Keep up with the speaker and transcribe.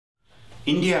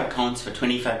India accounts for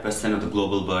 25% of the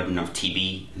global burden of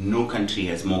TB. No country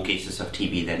has more cases of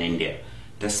TB than India.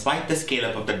 Despite the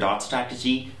scale-up of the DOT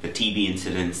strategy, the TB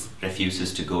incidence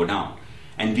refuses to go down.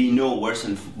 And we know worse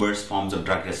and worse forms of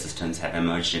drug resistance have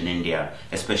emerged in India,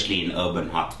 especially in urban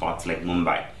hotspots like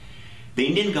Mumbai. The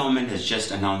Indian government has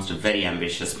just announced a very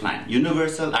ambitious plan: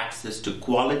 universal access to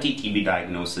quality TB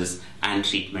diagnosis and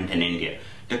treatment in India.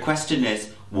 The question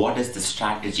is, what is the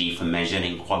strategy for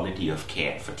measuring quality of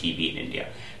care for TB in India?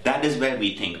 That is where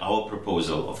we think our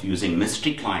proposal of using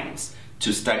mystery clients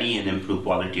to study and improve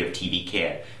quality of TB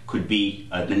care could be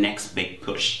the next big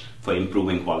push for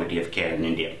improving quality of care in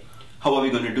India. How are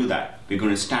we going to do that? We're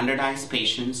going to standardize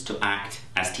patients to act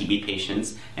as TB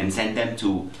patients and send them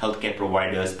to healthcare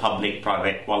providers, public,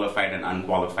 private, qualified and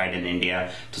unqualified in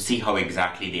India, to see how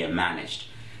exactly they are managed.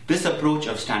 This approach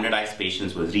of standardized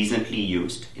patients was recently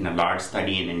used in a large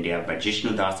study in India by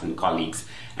Jishnu Das and colleagues,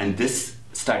 and this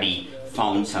study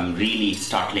found some really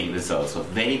startling results of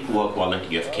very poor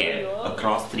quality of care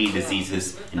across 3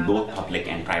 diseases in both public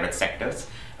and private sectors.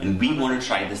 And we want to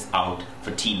try this out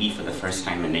for TB for the first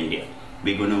time in India.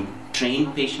 We're going to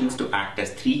train patients to act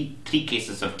as three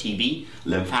cases of TB: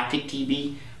 lymphatic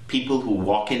TB, people who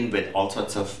walk in with all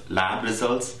sorts of lab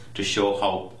results to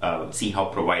show see how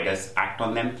providers act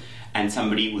on them, and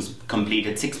somebody who's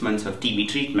completed 6 months of TB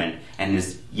treatment and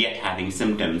is yet having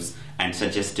symptoms and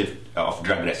suggestive of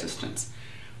drug resistance.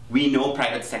 We know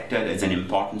private sector is an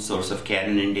important source of care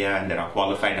in India, and there are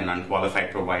qualified and unqualified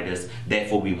providers.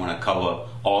 Therefore, we want to cover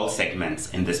all segments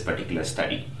in this particular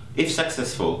study. If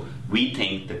successful, we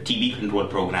think the TB control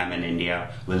program in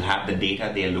India will have the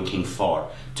data they are looking for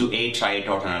to try it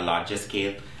out on a larger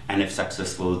scale, and if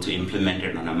successful, to implement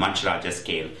it on a much larger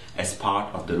scale as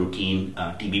part of the routine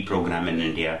TB program in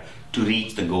India to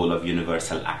reach the goal of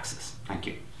universal access. Thank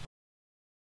you.